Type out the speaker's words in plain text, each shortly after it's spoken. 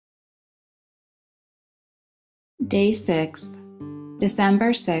Day 6th,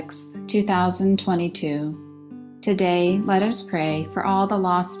 December 6th, 2022. Today, let us pray for all the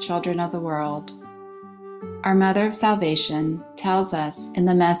lost children of the world. Our Mother of Salvation tells us in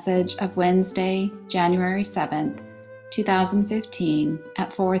the message of Wednesday, January 7th, 2015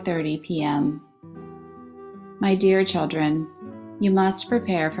 at 4:30 p.m. My dear children, you must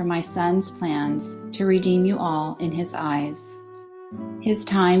prepare for my Son's plans to redeem you all in His eyes. His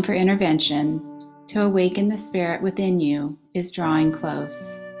time for intervention to awaken the Spirit within you is drawing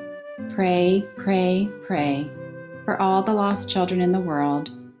close. Pray, pray, pray for all the lost children in the world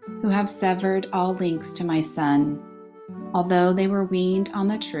who have severed all links to my Son, although they were weaned on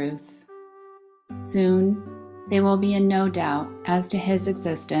the truth. Soon they will be in no doubt as to His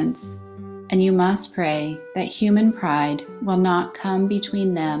existence, and you must pray that human pride will not come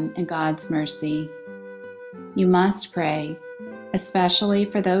between them and God's mercy. You must pray, especially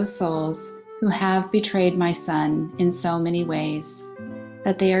for those souls who have betrayed my Son in so many ways,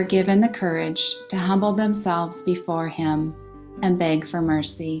 that they are given the courage to humble themselves before Him and beg for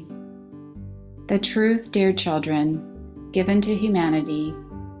mercy. The truth, dear children, given to humanity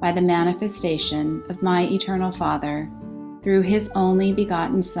by the manifestation of my eternal Father through His only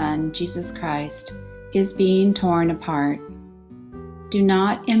begotten Son, Jesus Christ, is being torn apart. Do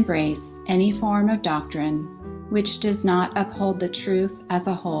not embrace any form of doctrine which does not uphold the truth as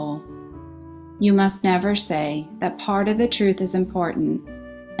a whole. You must never say that part of the truth is important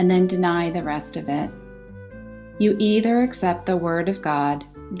and then deny the rest of it. You either accept the Word of God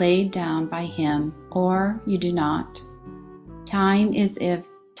laid down by Him or you do not. Time is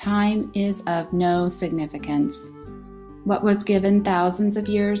of no significance. What was given thousands of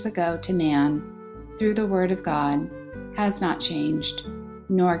years ago to man through the Word of God has not changed,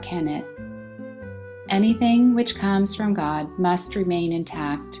 nor can it. Anything which comes from God must remain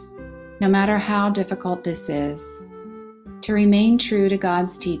intact, no matter how difficult this is. To remain true to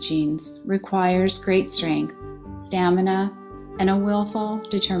God's teachings requires great strength, stamina, and a willful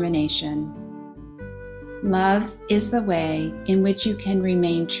determination. Love is the way in which you can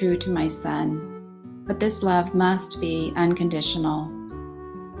remain true to my Son, but this love must be unconditional.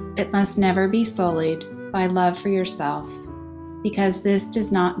 It must never be sullied by love for yourself, because this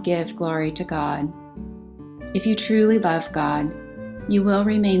does not give glory to God. If you truly love God, you will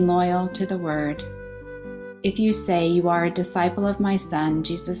remain loyal to the Word. If you say you are a disciple of my Son,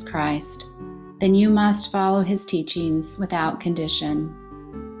 Jesus Christ, then you must follow His teachings without condition.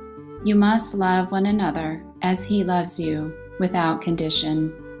 You must love one another as He loves you without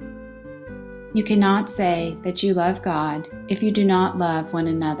condition. You cannot say that you love God if you do not love one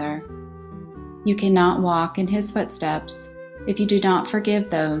another. You cannot walk in His footsteps if you do not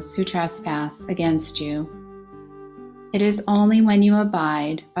forgive those who trespass against you. It is only when you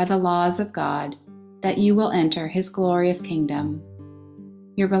abide by the laws of God that you will enter His glorious kingdom.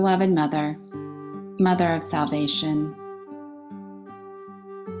 Your beloved Mother, Mother of Salvation.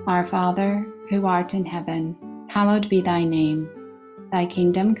 Our Father, who art in heaven, hallowed be thy name. Thy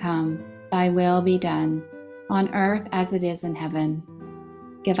kingdom come, thy will be done, on earth as it is in heaven.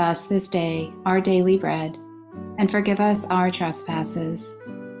 Give us this day our daily bread, and forgive us our trespasses,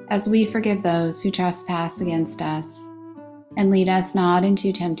 as we forgive those who trespass against us. And lead us not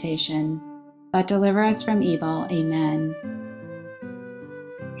into temptation, but deliver us from evil. Amen.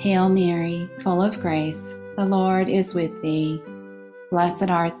 Hail Mary, full of grace, the Lord is with thee. Blessed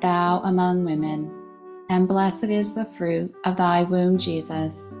art thou among women, and blessed is the fruit of thy womb,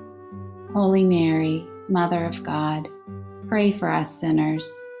 Jesus. Holy Mary, Mother of God, pray for us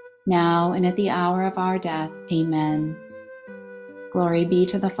sinners, now and at the hour of our death. Amen. Glory be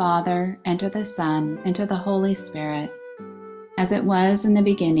to the Father, and to the Son, and to the Holy Spirit, as it was in the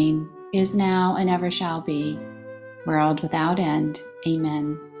beginning, is now, and ever shall be, world without end.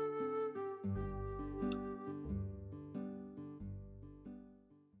 Amen.